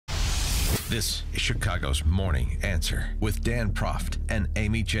This is Chicago's Morning Answer with Dan Proft and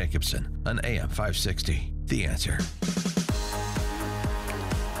Amy Jacobson on AM 560. The Answer.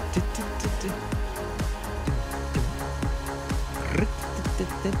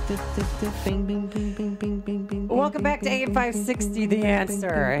 Welcome back to AM 560, The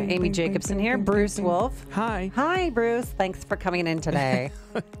Answer. Amy Jacobson here. Bruce Wolf. Hi. Hi, Bruce. Thanks for coming in today.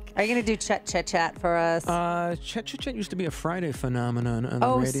 Are you going to do chat for us? Chat used to be a Friday phenomenon on the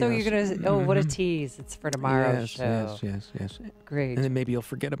radio. So you're going to... Oh, what a tease. It's for tomorrow's show. Yes. Great. And then maybe you'll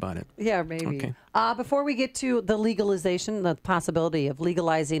forget about it. Yeah, maybe. Okay. Before we get to the legalization, the possibility of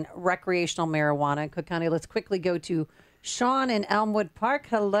legalizing recreational marijuana in Cook County, let's quickly go to Sean in Elmwood Park.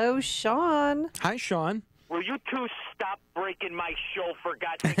 Hello, Sean. Hi, Sean. Will you two stop breaking my show, for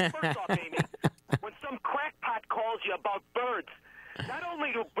God's sake? First off, Amy, when some crackpot calls you about birds, not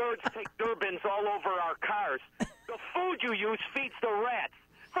only do birds take Durbins all over our cars, the food you use feeds the rats.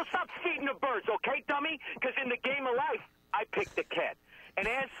 So stop feeding the birds, okay, dummy? Because in the game of life, I picked the cat. And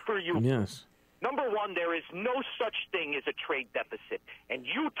as for you, Yes. number one, there is no such thing as a trade deficit. And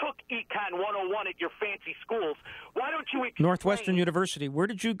you took Econ 101 at your fancy schools. Why don't you explain... Northwestern University. Where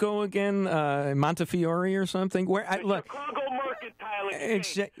did you go again? Montefiore or something? Where? Look, Chicago Mercantile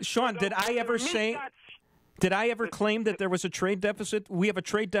Exchange. Sean, did I ever say... Did I ever claim that there was a trade deficit? We have a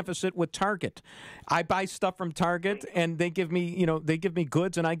trade deficit with Target. I buy stuff from Target, and they give me,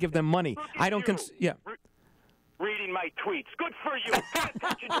 goods, and I give them money. I don't. Reading my tweets. Good for you. Pay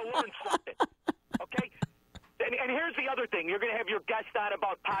attention to learn something. Okay. And here's the other thing. You're going to have your guest on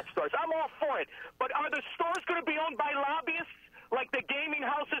about pot stores. I'm all for it. But are the stores going to be owned by lobbyists? Like the gaming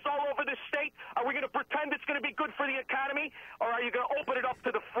houses all over the state? Are we going to pretend it's going to be good for the economy? Or are you going to open it up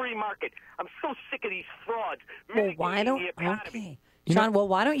to the free market? I'm so sick of these frauds. Well, why don't... Okay. John,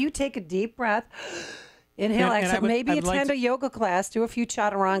 why don't you take a deep breath, inhale, exhale, maybe attend a yoga class, do a few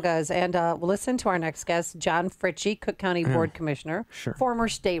chaturangas, and listen to our next guest, John Fritchey, Cook County Board Commissioner, former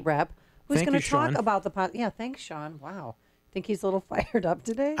state rep, who's going to talk about the pot. Yeah, thanks, Sean. Wow. Think he's a little fired up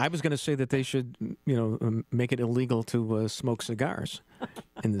today? I was going to say that they should, make it illegal to smoke cigars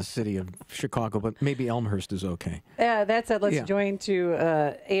in the city of Chicago, but maybe Elmhurst is okay. Yeah, that's it. Let's join to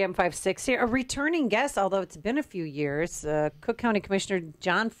AM 560. A returning guest, although it's been a few years, Cook County Commissioner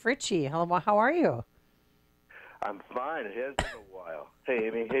John Fritchey. How are you? I'm fine. It has been a while. Hey,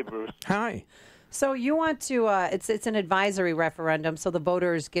 Amy. Hey, Bruce. Hi. So you want to, it's an advisory referendum, so the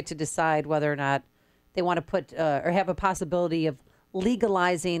voters get to decide whether or not they want to put or have a possibility of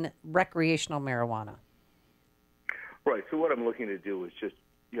legalizing recreational marijuana. Right. So what I'm looking to do is just,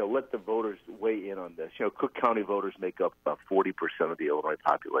 let the voters weigh in on this. Cook County voters make up about 40% of the Illinois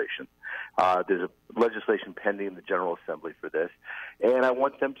population. There's a legislation pending in the General Assembly for this, and I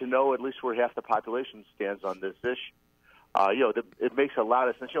want them to know at least where half the population stands on this issue. It makes a lot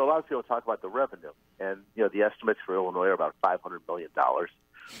of sense. A lot of people talk about the revenue, and the estimates for Illinois are about $500 million.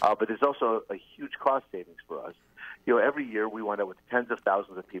 But there's also a huge cost savings for us. Every year we wind up with tens of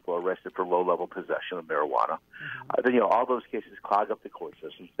thousands of people arrested for low-level possession of marijuana. Then, all those cases clog up the court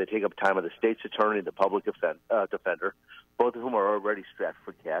systems. They take up time of the state's attorney and the public defender, both of whom are already strapped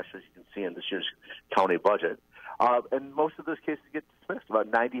for cash, as you can see in this year's county budget. And most of those cases get dismissed,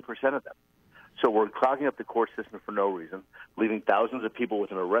 about 90% of them. So we're clogging up the court system for no reason, leaving thousands of people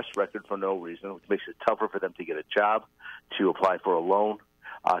with an arrest record for no reason, which makes it tougher for them to get a job, to apply for a loan,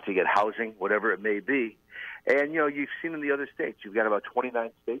 to get housing, whatever it may be. And, you've seen in the other states, you've got about 29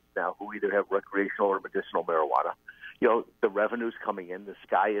 states now who either have recreational or medicinal marijuana. The revenue's coming in, the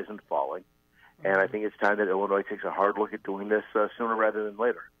sky isn't falling. And I think it's time that Illinois takes a hard look at doing this sooner rather than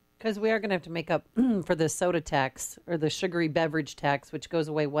later. Because we are going to have to make up for the soda tax or the sugary beverage tax, which goes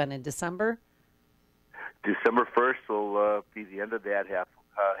away when, in December? December 1st will be the end of that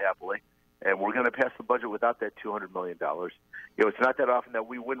happily. And we're going to pass the budget without that $200 million. It's not that often that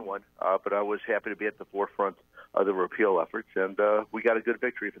we win one, but I was happy to be at the forefront of the repeal efforts, and we got a good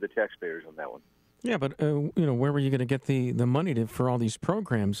victory for the taxpayers on that one. Yeah, but where were you going to get the money for all these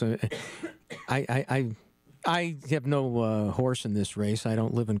programs? I have no horse in this race. I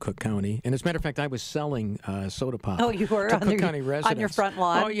don't live in Cook County. And as a matter of fact, I was selling soda pop. Oh, you were to Cook County residents. On your front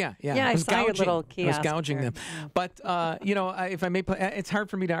lawn? Oh, yeah. Yeah, I saw your little kiosk. I was gouging them. Yeah. But, if I may, it's hard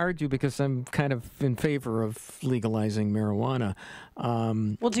for me to argue because I'm kind of in favor of legalizing marijuana.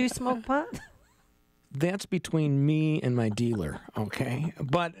 Well, do you smoke pot? That's between me and my dealer, okay?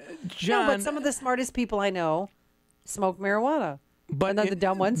 But, John... No, but some of the smartest people I know smoke marijuana. But and then the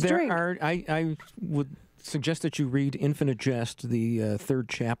dumb ones drink. I would suggest that you read Infinite Jest, the third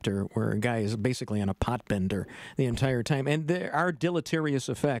chapter, where a guy is basically on a pot bender the entire time. And there are deleterious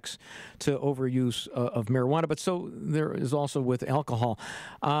effects to overuse of marijuana, but so there is also with alcohol.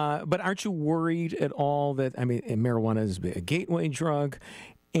 But aren't you worried at all that, marijuana is a gateway drug?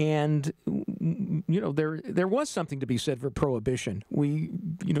 And, there was something to be said for prohibition. We,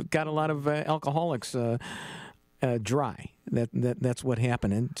 got a lot of alcoholics dry. That's what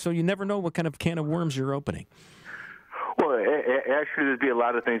happened. And so you never know what kind of can of worms you're opening. Well, actually, there'd be a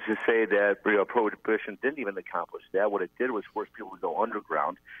lot of things to say that prohibition didn't even accomplish that. What it did was force people to go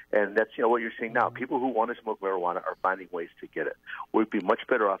underground, and that's what you're seeing now. People who want to smoke marijuana are finding ways to get it. We'd be much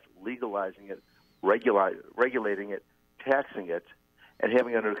better off legalizing it, regulating it, taxing it, and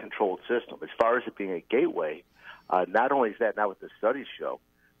having it under a controlled system. As far as it being a gateway, not only is that not what the studies show,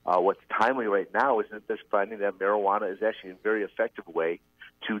 what's timely right now is that they're finding that marijuana is actually a very effective way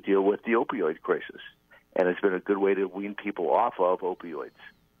to deal with the opioid crisis. And it's been a good way to wean people off of opioids.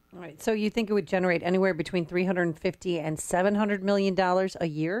 All right. So you think it would generate anywhere between $350 and $700 million a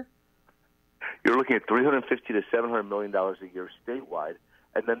year? You're looking at $350 to $700 million a year statewide.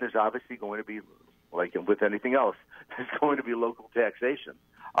 And then there's obviously going to be, like with anything else, there's going to be local taxation.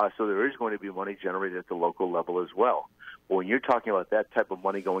 So there is going to be money generated at the local level as well. But when you're talking about that type of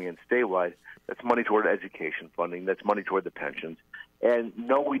money going in statewide, that's money toward education funding. That's money toward the pensions. And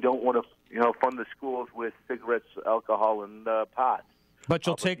no, we don't want to, fund the schools with cigarettes, alcohol, and pot. But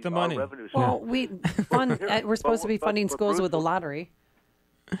you'll take the money. Well, we're supposed to be funding schools with the lottery.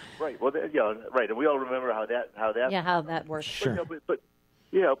 Right. Well, right. And we all remember how that works. Sure. But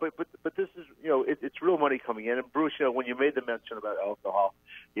this is, it's real money coming in. And Bruce, when you made the mention about alcohol,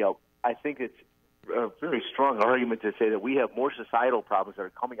 I think it's a very strong argument to say that we have more societal problems that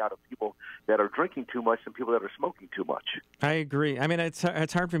are coming out of people that are drinking too much than people that are smoking too much. I agree. It's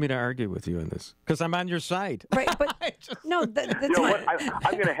hard for me to argue with you in this because I'm on your side. Right, but no, I'm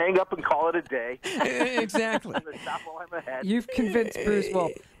going to hang up and call it a day. Exactly. I'm going to stop while I'm ahead. You've convinced Bruce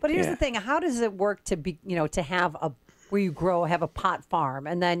Wolf. But here's the thing: how does it work to be, to have where you have a pot farm,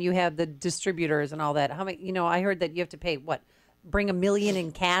 and then you have the distributors and all that? How many? I heard that you have to pay bring $1 million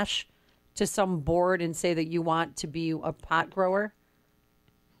in cash to some board and say that you want to be a pot grower?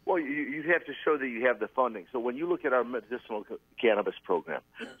 Well, you have to show that you have the funding. So when you look at our medicinal cannabis program,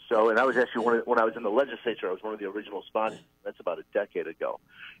 and I was actually when I was in the legislature, I was one of the original sponsors. That's about a decade ago.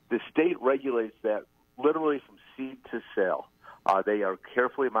 The state regulates that literally from seed to sale. They are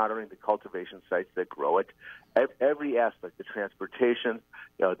carefully monitoring the cultivation sites that grow it. Every aspect, the transportation,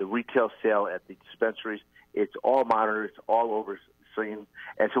 the retail sale at the dispensaries, it's all monitored. It's all overseen.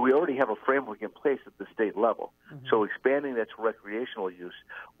 And so we already have a framework in place at the state level. Mm-hmm. So expanding that to recreational use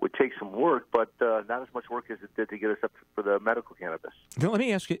would take some work, but not as much work as it did to get us up for the medical cannabis. Now, let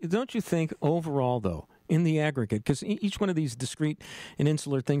me ask you, don't you think overall, though, in the aggregate, because each one of these discrete and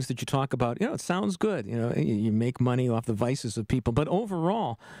insular things that you talk about, it sounds good. You make money off the vices of people. But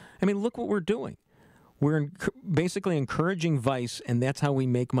overall, look what we're doing. We're basically encouraging vice, and that's how we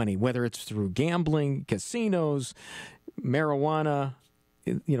make money, whether it's through gambling, casinos, marijuana,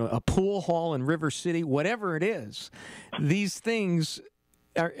 a pool hall in River City, whatever it is. These things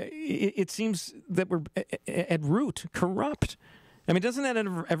are, it seems that we're at root corrupt. Doesn't that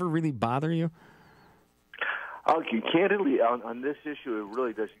ever really bother you? Candidly, on this issue, it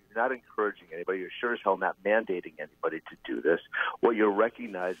really does. You're not encouraging anybody. You're sure as hell not mandating anybody to do this. What you're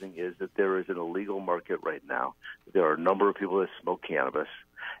recognizing is that there is an illegal market right now. There are a number of people that smoke cannabis,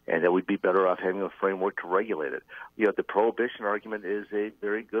 and that we'd be better off having a framework to regulate it. The prohibition argument is a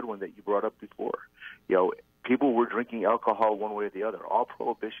very good one that you brought up before. People were drinking alcohol one way or the other. All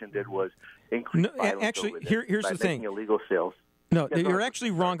prohibition did was increase violence. Actually, here's the thing. Illegal sales. No, you're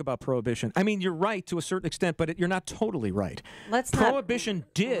actually wrong about prohibition. You're right to a certain extent, but you're not totally right. Prohibition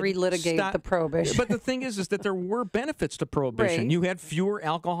did relitigate the prohibition. But the thing is that there were benefits to prohibition. Right. You had fewer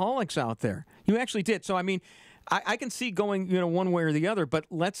alcoholics out there. You actually did. So I can see going one way or the other, but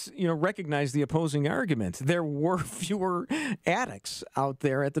let's recognize the opposing argument. There were fewer addicts out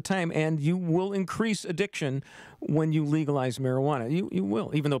there at the time, and you will increase addiction when you legalize marijuana. You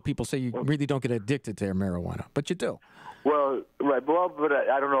will, even though people say you really don't get addicted to marijuana, but you do. Well, right. Well, but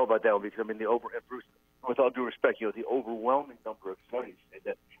I don't know about that one because Bruce, with all due respect, the overwhelming number of studies say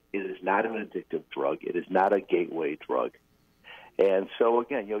that it is not an addictive drug. It is not a gateway drug. And so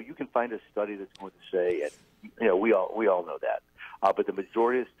again, you can find a study that's going to say, and we all know that. But the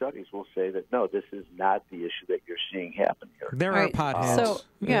majority of studies will say that no, this is not the issue that you're seeing happen here. There are potheads. So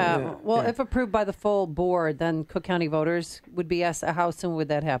if approved by the full board, then Cook County voters would be asked, how soon would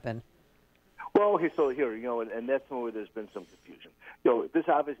that happen? Well, okay, so here, and that's where there's been some confusion. This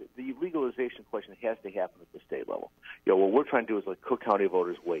obviously, the legalization question has to happen at the state level. What we're trying to do is let Cook County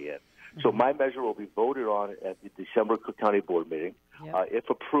voters weigh in. So my measure will be voted on at the December Cook County Board meeting. Yep. If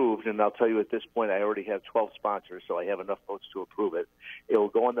approved, and I'll tell you at this point, I already have 12 sponsors, so I have enough votes to approve it. It will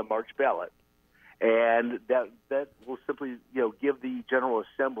go on the March ballot, and that will simply, give the General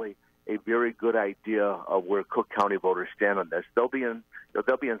Assembly a very good idea of where Cook County voters stand on this. They'll be in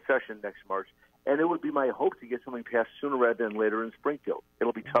session next March, and it would be my hope to get something passed sooner rather than later in Springfield.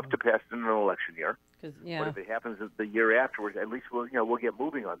 It'll be tough to pass in an election year, but if it happens the year afterwards, at least we'll get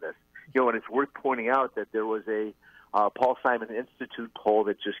moving on this. And it's worth pointing out that there was a Paul Simon Institute poll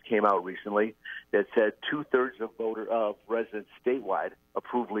that just came out recently that said 2/3 of residents statewide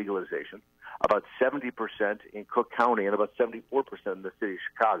approve legalization, about 70% in Cook County, and about 74% in the city of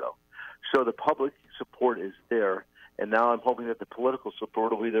Chicago. So the public support is there, and now I'm hoping that the political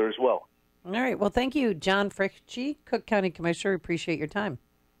support will be there as well. All right. Well, thank you, John Fritchey, Cook County Commissioner. Appreciate your time.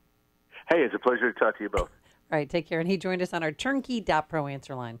 Hey, it's a pleasure to talk to you both. All right, take care. And he joined us on our turnkey.pro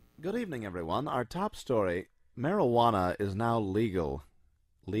answer line. Good evening, everyone. Our top story, marijuana is now legal.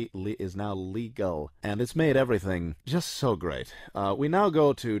 Is now legal, and it's made everything just so great. We now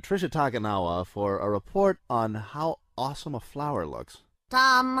go to Tricia Takanawa for a report on how awesome a flower looks.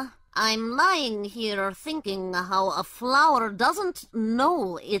 Tom, I'm lying here thinking how a flower doesn't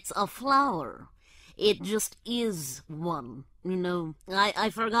know it's a flower. It just is one. I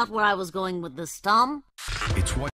forgot where I was going with this, Tom. It's what